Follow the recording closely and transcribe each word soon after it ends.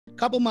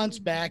couple months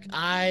back,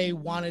 I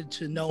wanted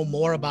to know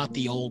more about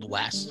the Old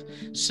West.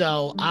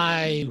 So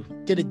I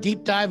did a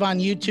deep dive on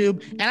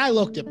YouTube and I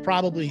looked at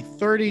probably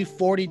 30,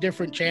 40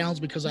 different channels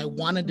because I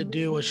wanted to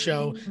do a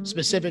show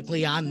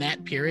specifically on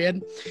that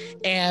period.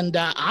 And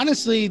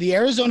honestly, the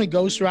Arizona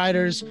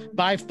Ghostriders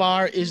by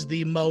far is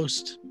the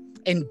most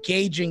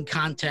engaging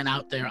content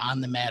out there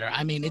on the matter.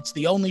 I mean, it's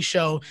the only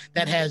show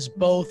that has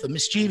both a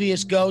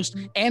mischievous ghost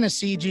and a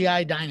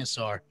CGI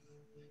dinosaur.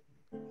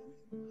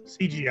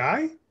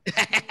 CGI?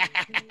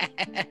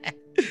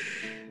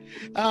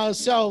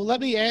 So let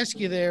me ask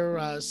you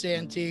there,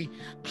 Santee,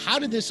 how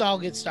did this all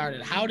get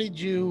started? How did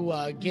you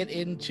get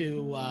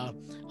into, well,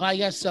 I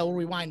guess so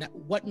rewind.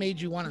 What made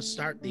you want to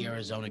start the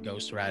Arizona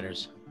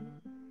Ghostriders?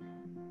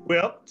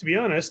 Well, to be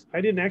honest,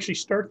 I didn't actually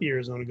start the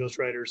Arizona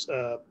Ghostriders.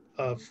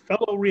 A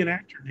fellow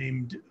reenactor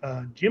named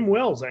Jim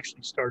Wells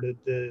actually started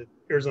the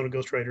Arizona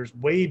Ghostriders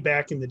way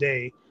back in the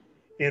day.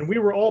 And we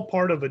were all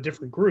part of a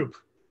different group.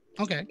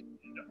 Okay.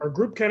 Our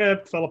group kind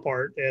of fell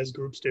apart, as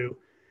groups do.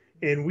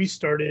 And we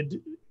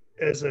started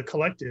as a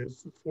collective,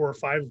 4 or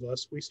 5 of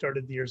us. We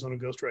started the Arizona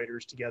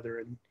Ghostriders together.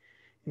 And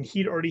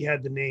he'd already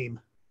had the name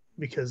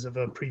because of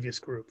a previous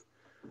group.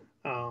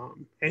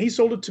 And he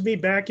sold it to me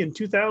back in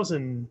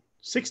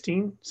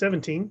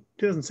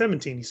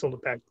 2017. He sold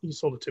it back. He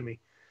sold it to me.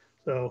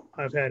 So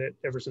I've had it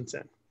ever since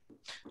then.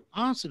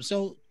 Awesome.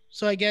 So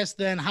I guess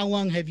then how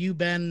long have you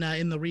been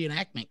in the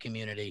reenactment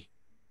community?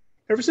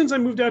 Ever since I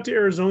moved out to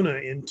Arizona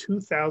in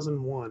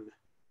 2001.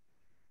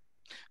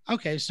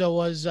 Okay. So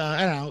I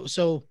don't know.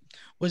 So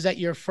was that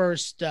your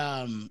first,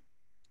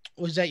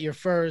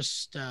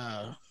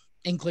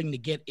 inkling to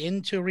get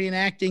into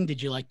reenacting?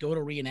 Did you like go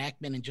to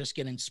reenactment and just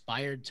get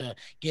inspired to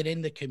get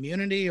in the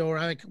community, or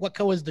like what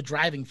was the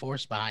driving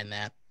force behind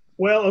that?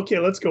 Well, okay,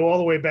 let's go all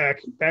the way back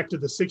to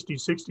the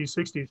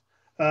 60s.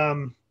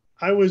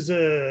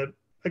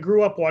 I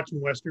grew up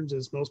watching Westerns,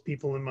 as most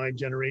people in my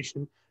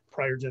generation,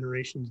 prior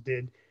generations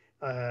did.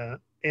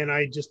 And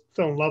I just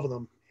fell in love with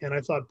them. And I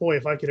thought, boy,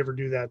 if I could ever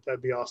do that,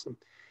 that'd be awesome.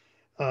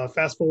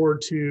 Fast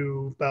forward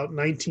to about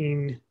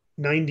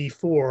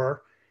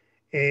 1994,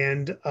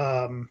 and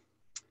I'm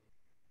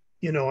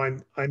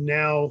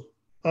now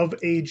of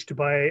age to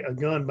buy a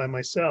gun by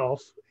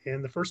myself,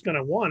 and the first gun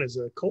I want is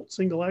a Colt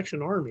single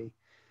action Army.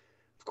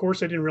 Of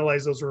course, I didn't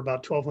realize those were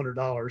about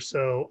 $1,200,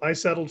 so I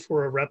settled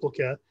for a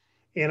replica,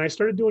 and I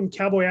started doing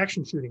cowboy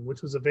action shooting,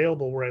 which was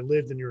available where I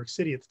lived in New York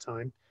City at the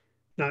time.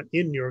 Not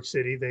in New York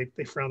City,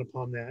 they frown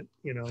upon that,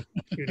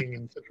 shooting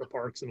in Central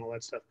Parks and all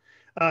that stuff.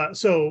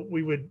 So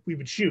we would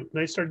shoot,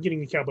 and I started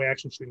getting the cowboy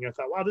action shooting. I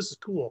thought, wow, this is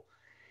cool.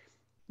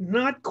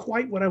 Not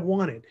quite what I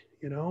wanted,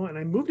 and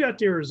I moved out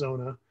to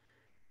Arizona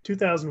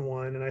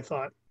 2001, and I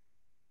thought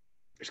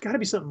there's got to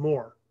be something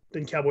more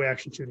than cowboy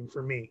action shooting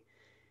for me.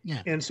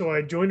 Yeah. And so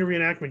I joined a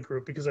reenactment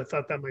group because I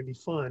thought that might be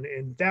fun,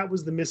 and that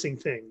was the missing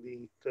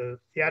thing. The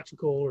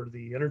theatrical or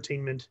the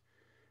entertainment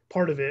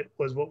part of it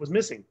was what was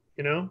missing,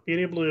 being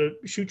able to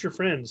shoot your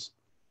friends,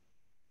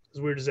 as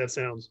weird as that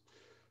sounds.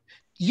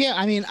 Yeah,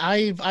 I mean,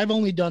 I've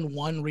only done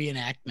one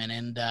reenactment,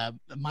 and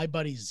my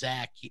buddy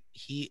Zach,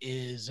 he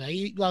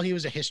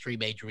was a history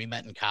major. We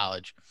met in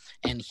college,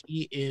 and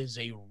he is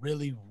a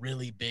really,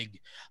 really big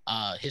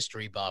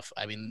history buff.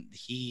 I mean,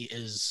 he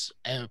is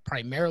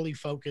primarily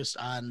focused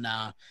on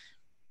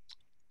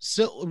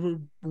so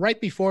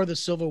right before the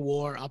Civil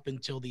War up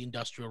until the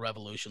Industrial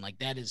Revolution. Like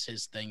that is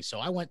his thing. So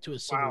I went to a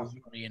Civil War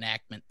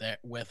reenactment there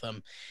with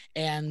him,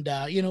 and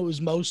it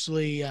was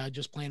mostly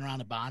just playing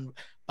around a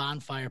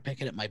bonfire,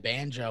 picking at my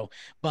banjo,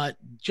 but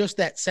just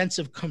that sense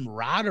of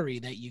camaraderie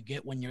that you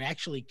get when you're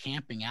actually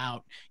camping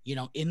out,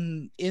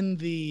 in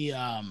the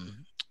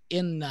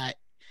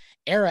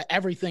era,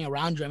 everything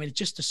around you. I mean, it's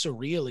just a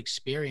surreal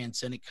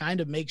experience, and it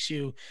kind of makes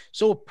you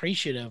so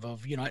appreciative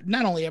of,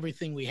 not only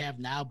everything we have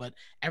now, but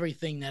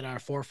everything that our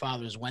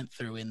forefathers went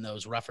through in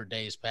those rougher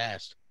days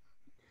past.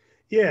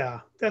 Yeah,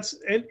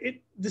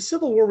 the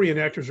Civil War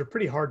reenactors are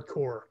pretty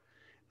hardcore.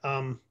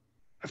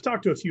 I've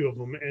talked to a few of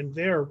them, and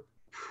I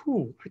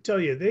tell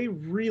you, they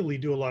really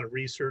do a lot of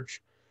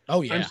research.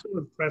 Oh yeah. I'm so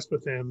impressed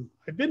with them.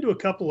 I've been to a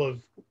couple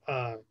of,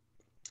 what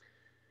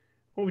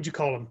would you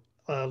call them?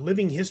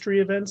 Living history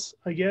events,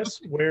 I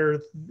guess, where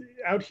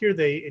out here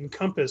they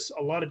encompass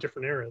a lot of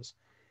different eras.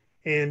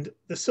 And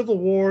the Civil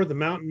War, the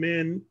Mountain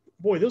Men,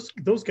 boy,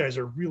 those guys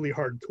are really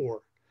hardcore.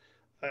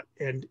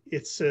 And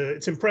it's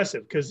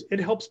impressive because it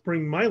helps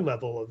bring my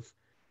level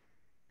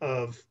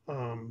of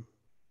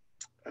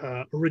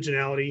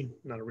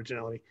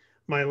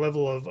my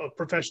level of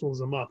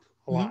professionalism up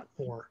a lot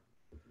more,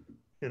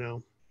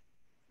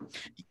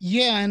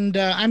 Yeah, and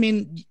I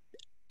mean,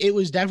 it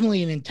was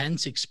definitely an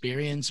intense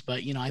experience,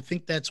 but I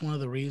think that's one of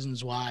the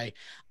reasons why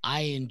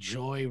I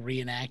enjoy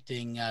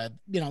reenacting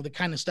the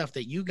kind of stuff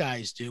that you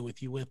guys do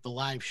with the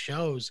live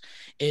shows,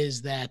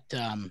 is that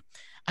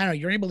I don't know,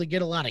 you're able to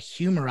get a lot of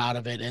humor out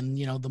of it. And,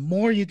 the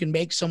more you can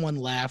make someone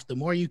laugh, the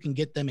more you can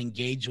get them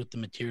engaged with the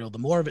material, the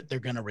more of it they're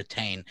going to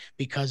retain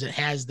because it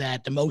has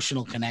that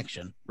emotional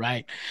connection.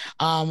 Right.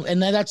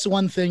 And that's the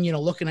one thing,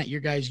 looking at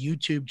your guys'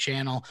 YouTube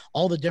channel,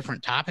 all the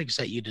different topics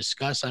that you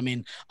discuss. I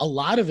mean, a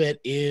lot of it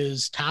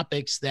is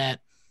topics that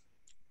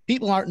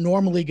people aren't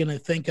normally going to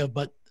think of,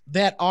 but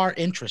that are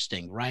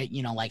interesting, right?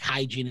 Like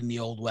hygiene in the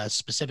Old West,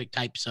 specific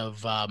types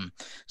of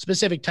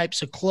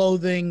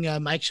clothing.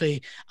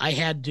 Actually, I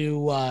had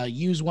to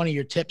use one of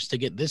your tips to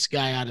get this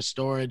guy out of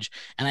storage,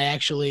 and I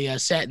actually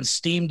sat and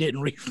steamed it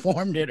and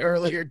reformed it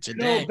earlier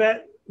today.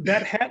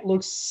 That hat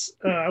looks.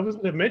 I was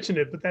going to mention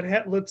it, but that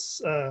hat looks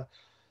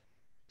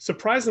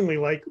surprisingly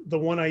like the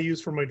one I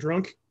use for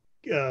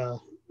uh,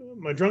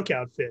 my drunk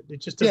outfit.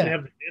 It just doesn't Yeah.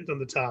 have the dent on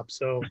the top,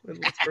 so it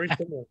looks very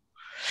similar.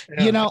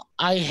 You Yeah. know,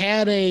 I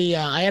had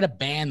a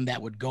band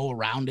that would go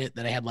around it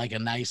that I had like a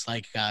nice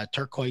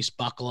turquoise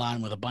buckle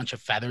on with a bunch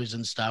of feathers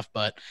and stuff.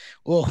 But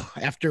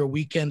after a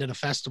weekend at a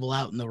festival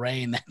out in the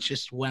rain, that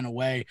just went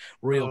away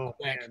real Oh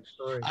quick. man,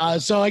 sorry.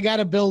 So I got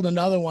to build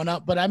another one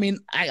up. But I mean,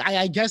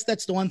 I guess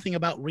that's the one thing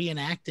about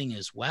reenacting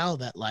as well,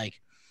 that like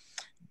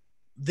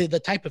the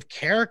type of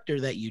character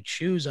that you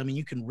choose. I mean,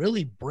 you can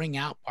really bring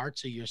out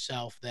parts of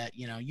yourself that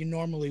you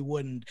normally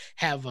wouldn't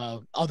have a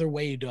other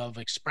way of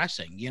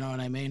expressing. You know what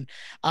I mean?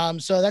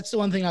 So that's the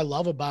one thing I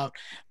love about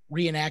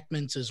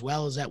reenactments as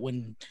well, is that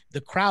when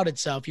the crowd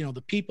itself,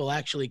 the people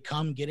actually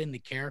come, get into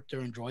character,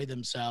 enjoy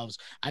themselves.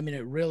 I mean,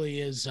 it really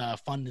is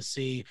fun to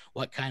see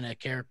what kind of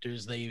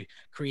characters they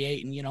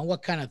create, and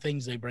what kind of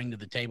things they bring to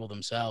the table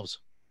themselves.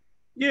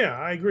 Yeah,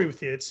 I agree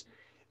with you.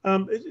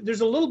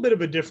 There's a little bit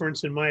of a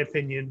difference, in my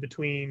opinion,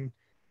 between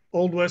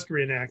Old West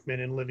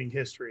reenactment and living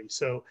history.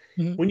 So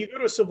Mhm. when you go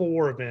to a Civil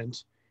War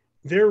event,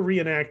 they're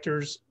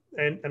reenactors,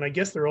 and I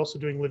guess they're also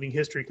doing living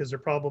history because they're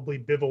probably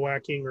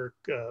bivouacking, or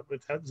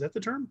is that the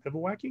term?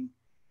 Bivouacking?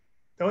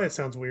 Oh, that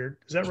sounds weird.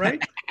 Is that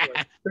right?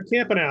 Anyway, they're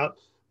camping out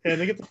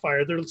and they get the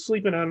fire. They're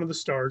sleeping out under the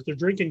stars. They're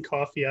drinking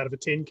coffee out of a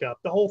tin cup,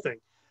 the whole thing,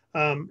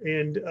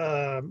 and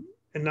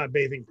not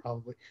bathing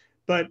probably.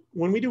 But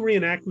when we do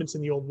reenactments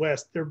in the Old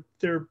West, they're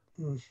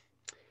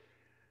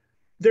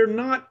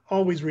not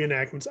always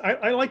reenactments.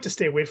 I like to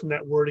stay away from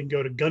that word and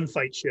go to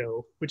gunfight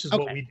show, which is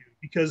what Okay. we do,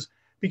 because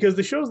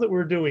the shows that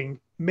we're doing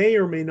may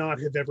or may not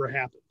have ever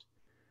happened.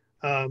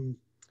 Um,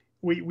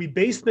 we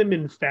base them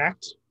in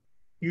fact.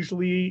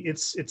 Usually,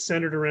 it's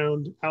centered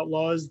around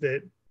outlaws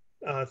that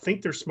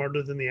think they're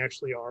smarter than they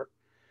actually are,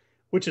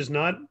 which is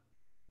not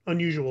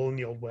unusual in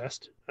the Old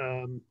West.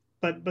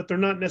 But they're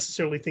not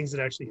necessarily things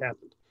that actually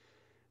happened.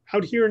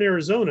 Out here in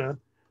Arizona,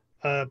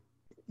 uh,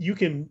 you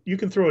can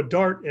throw a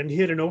dart and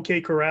hit an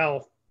OK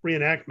Corral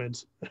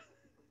reenactment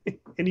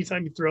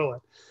anytime you throw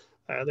it.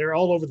 They're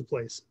all over the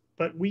place,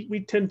 but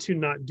we tend to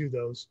not do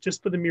those,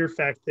 just for the mere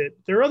fact that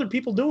there are other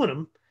people doing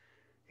them,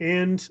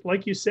 and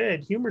like you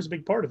said, humor is a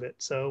big part of it.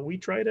 So we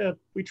try to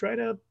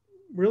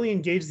really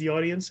engage the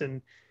audience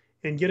and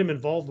get them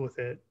involved with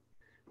it.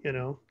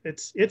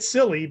 It's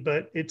silly,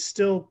 but it's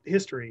still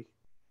history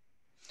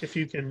if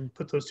you can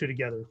put those two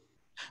together.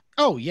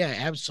 Oh yeah,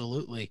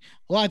 absolutely.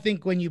 Well, I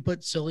think when you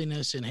put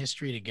silliness and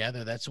history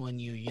together, that's when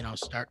you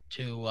start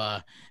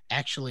to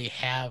actually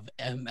have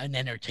an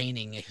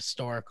entertaining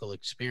historical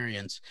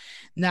experience.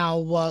 Now,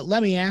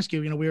 let me ask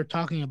you. We were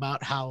talking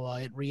about how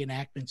at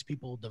reenactments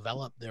people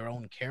develop their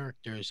own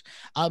characters.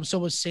 So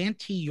was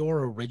Santee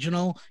your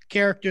original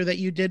character that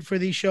you did for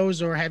these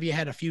shows, or have you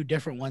had a few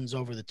different ones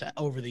over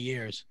the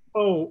years?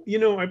 Oh,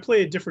 I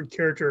play a different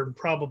character in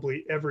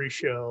probably every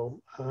show.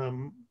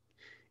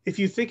 If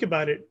you think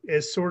about it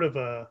as sort of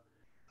a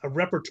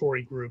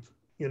repertory group,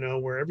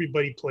 where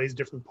everybody plays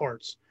different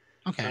parts.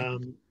 Okay.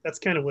 That's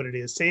kind of what it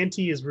is.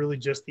 Santee is really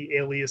just the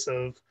alias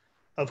of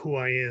who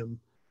I am.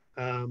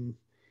 Um,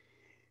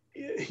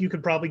 you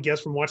could probably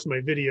guess from watching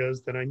my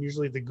videos that I'm um,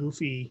 usually the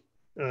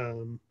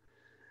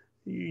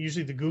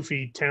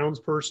goofy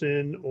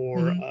townsperson,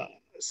 or Mhm.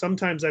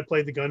 sometimes I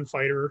play the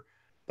gunfighter.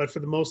 But for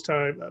the most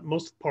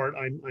part,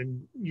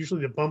 I'm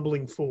usually the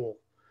bumbling fool,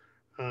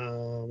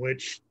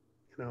 which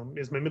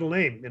is my middle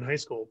name in high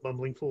school,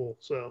 bumbling fool.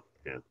 So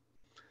yeah.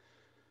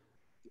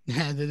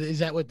 Is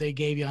that what they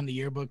gave you on the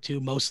yearbook too?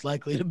 Most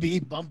likely to be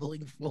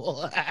bumbling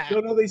fool. No,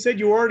 no, they said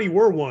you already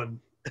were one.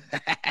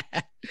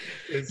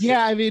 Is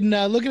Yeah, I mean,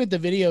 looking at the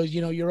videos,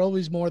 you're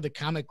always more the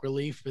comic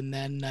relief, and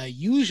then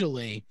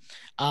usually,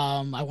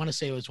 I want to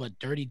say it was what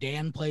Dirty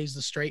Dan plays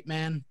the straight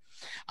man,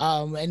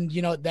 and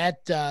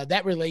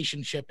that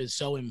relationship is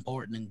so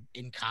important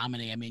in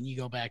comedy. I mean, you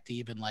go back to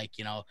even like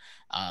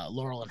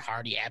Laurel and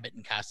Hardy, Abbott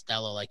and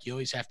Costello. Like you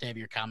always have to have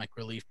your comic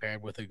relief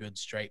paired with a good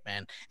straight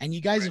man, and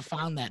you guys right. have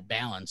found that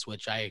balance,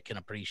 which I can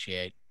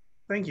appreciate.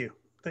 Thank you,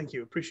 thank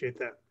you, appreciate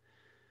that.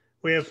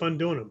 We have fun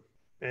doing them,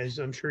 as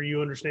I'm sure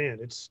you understand.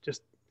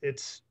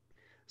 It's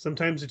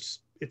sometimes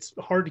it's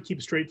hard to keep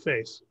a straight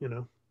face.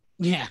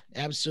 Yeah,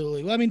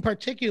 absolutely. Well, I mean,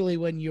 particularly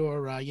when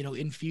you're,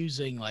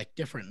 infusing like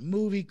different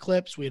movie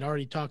clips. We had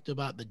already talked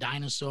about the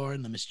dinosaur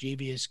and the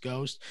mischievous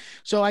ghost.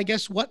 So I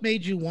guess what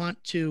made you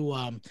want to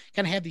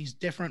kind of have these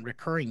different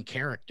recurring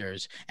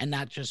characters and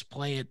not just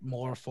play it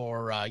more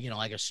for,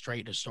 like a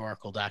straight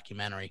historical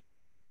documentary?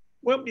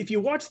 Well, if you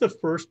watch the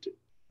first,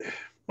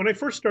 when I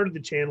first started the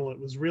channel, it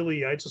was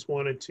really, I just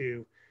wanted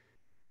to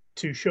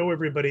show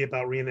everybody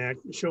about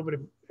show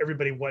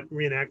everybody what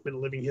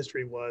reenactment living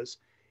history was.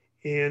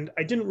 And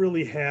I didn't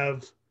really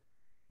have,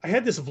 I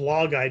had this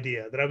vlog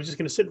idea that I was just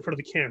going to sit in front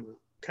of the camera,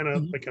 kind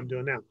of Mhm. like I'm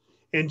doing now,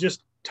 and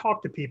just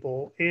talk to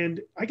people. And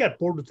I got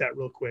bored with that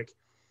real quick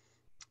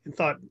and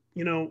thought,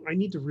 I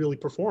need to really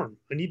perform.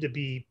 I need to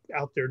be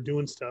out there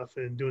doing stuff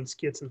and doing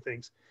skits and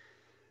things.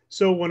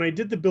 So when I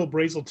did the Bill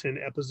Brazelton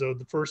episode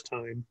the first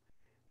time,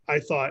 I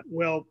thought,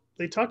 well,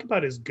 they talk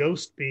about his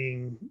ghost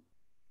being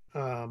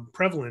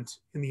prevalent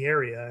in the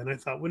area. And I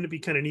thought, wouldn't it be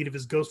kind of neat if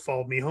his ghost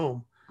followed me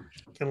home,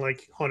 kind of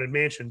like Haunted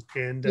Mansion?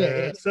 And Yeah,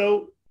 yeah.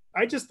 so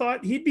I just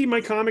thought he'd be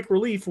my comic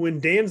relief when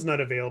Dan's not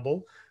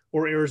available,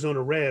 or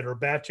Arizona Red, or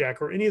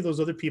Batjack, or any of those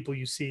other people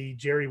you see,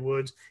 Jerry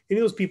Woods, any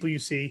of those people you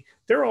see,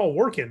 they're all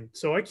working.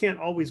 So I can't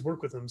always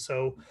work with them.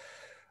 So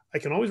I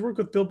can always work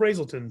with Bill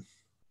Brazelton.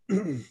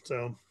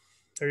 So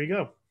there you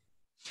go.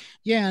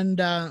 Yeah,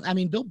 and I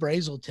mean Bill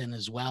Brazelton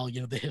as well.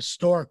 The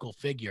historical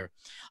figure.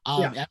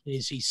 Yeah.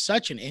 He's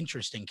such an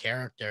interesting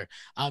character.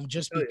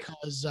 Just Oh, yeah.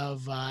 because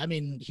of, I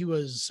mean, he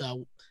was.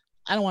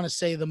 I don't want to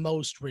say the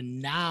most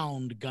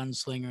renowned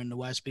gunslinger in the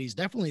West, but he's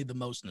definitely the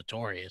most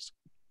notorious.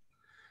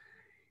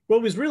 Well,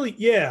 it was really,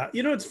 yeah.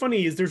 What's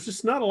funny is there's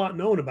just not a lot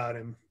known about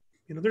him.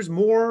 There's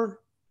more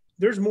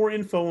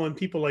info on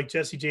people like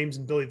Jesse James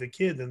and Billy the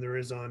Kid than there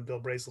is on Bill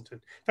Brazelton.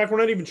 In fact, we're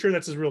not even sure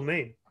that's his real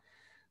name.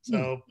 Hmm.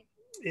 So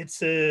it's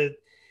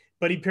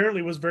but he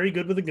apparently was very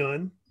good with a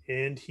gun,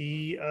 and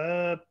he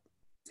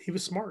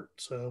was smart.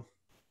 So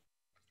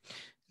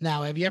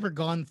Now, have you ever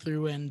gone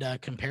through and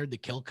compared the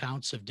kill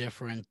counts of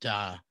different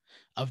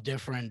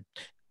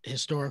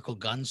historical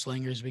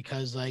gunslingers?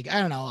 Because, like, I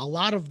don't know, a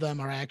lot of them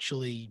are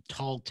actually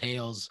tall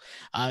tales.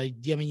 I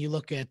mean, you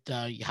look at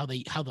how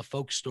the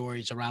folk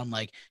stories around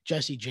like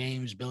Jesse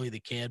James, Billy the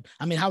Kid.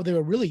 I mean, how they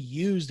were really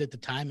used at the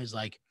time as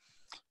like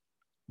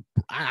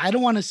I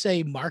don't want to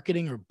say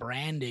marketing or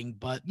branding,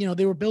 but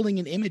they were building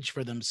an image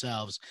for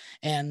themselves,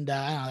 and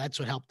I don't know, that's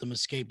what helped them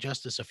escape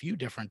justice a few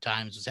different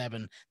times was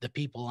having the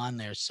people on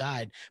their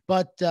side.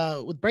 But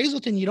with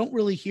Brazelton, you don't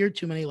really hear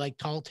too many like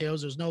tall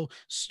tales. There's no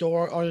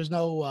store or there's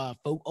no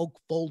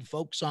old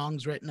folk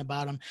songs written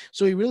about him,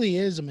 so he really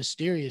is a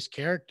mysterious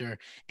character.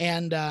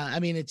 And I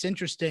mean, it's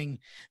interesting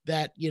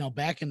that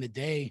back in the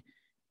day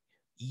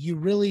you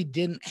really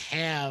didn't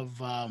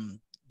have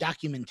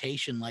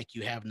documentation like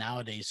you have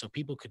nowadays, so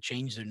people could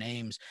change their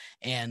names,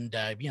 and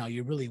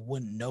you really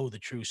wouldn't know the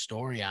true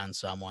story on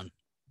someone.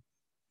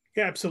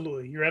 yeah,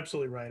 absolutely, you're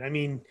absolutely right. I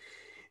mean,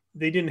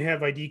 they didn't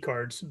have ID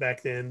cards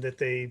back then that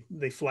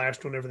they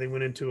flashed whenever they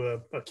went into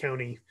a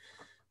county.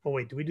 Oh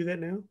wait, do we do that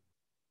now?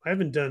 I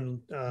haven't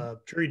done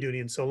jury duty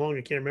in so long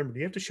I can't remember. Do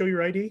you have to show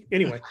your ID?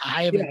 Anyway,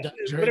 I yeah, haven't done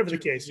whatever the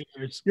jury case.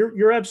 years.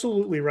 You're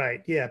absolutely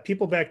right. Yeah,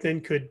 people back then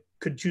could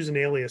choose an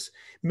alias.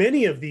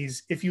 Many of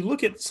these, if you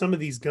look at some of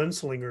these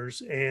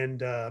gunslingers, and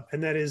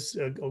that is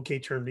an okay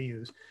term to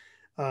use,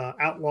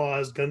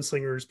 outlaws,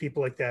 gunslingers,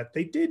 people like that,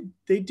 they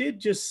did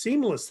just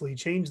seamlessly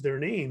change their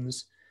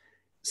names.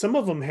 Some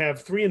of them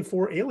have 3 and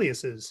 4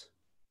 aliases.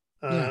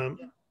 Yeah. Um,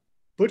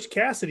 Butch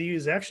Cassidy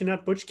is actually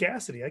not Butch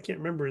Cassidy. I can't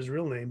remember his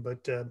real name,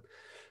 but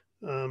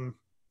um,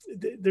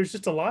 there's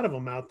just a lot of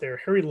them out there.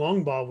 Harry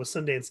Longbaugh was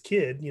Sundance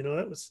Kid.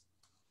 That was,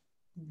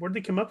 where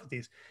did they come up with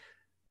these?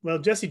 Well,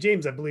 Jesse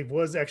James, I believe,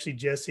 was actually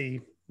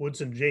Jesse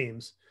Woodson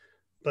James.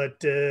 But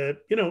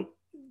this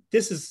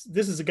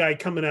is a guy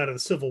coming out of the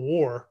Civil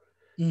War.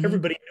 Hmm.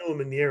 Everybody knew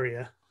him in the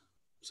area.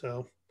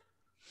 So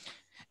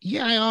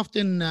Yeah, I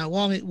often, well,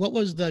 I mean, what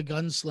was the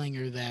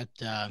gunslinger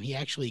that he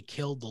actually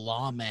killed the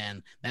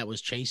lawman that was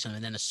chasing him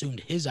and then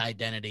assumed his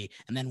identity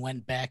and then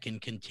went back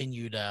and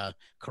continued a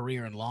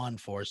career in law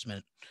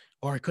enforcement?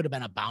 Or it could have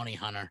been a bounty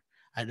hunter.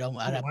 oh I'm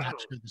not wow.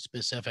 sure the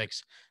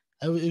specifics.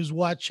 I was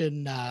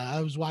watching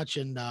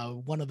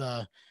one of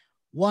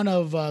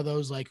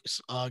those like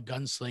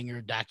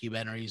gunslinger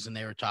documentaries, and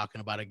they were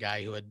talking about a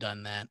guy who had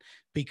done that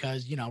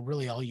because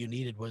really all you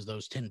needed was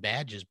those tin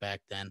badges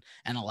back then,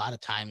 and a lot of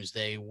times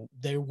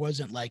there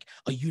wasn't like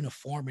a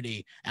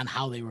uniformity on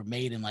how they were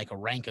made and like a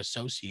rank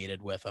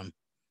associated with them.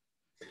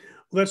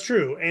 Well, that's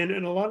true. And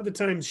a lot of the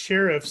times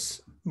sheriffs,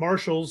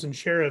 marshals and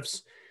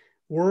sheriffs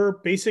were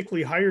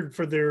basically hired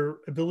for their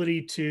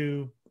ability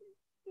to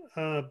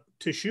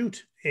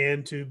shoot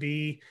and to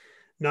be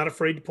not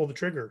afraid to pull the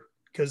trigger,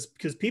 because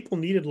people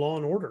needed law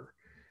and order,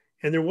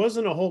 and there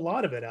wasn't a whole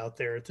lot of it out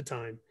there at the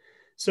time.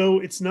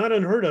 So it's not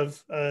unheard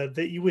of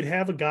that you would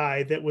have a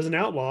guy that was an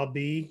outlaw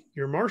be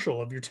your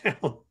marshal of your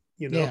town.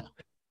 You Yeah. know,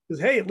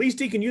 because hey, at least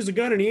he can use a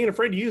gun and he ain't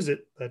afraid to use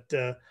it.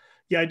 But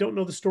yeah, I don't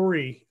know the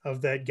story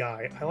of that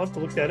guy. I'll have to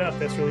look that up.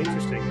 That's really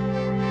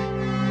interesting.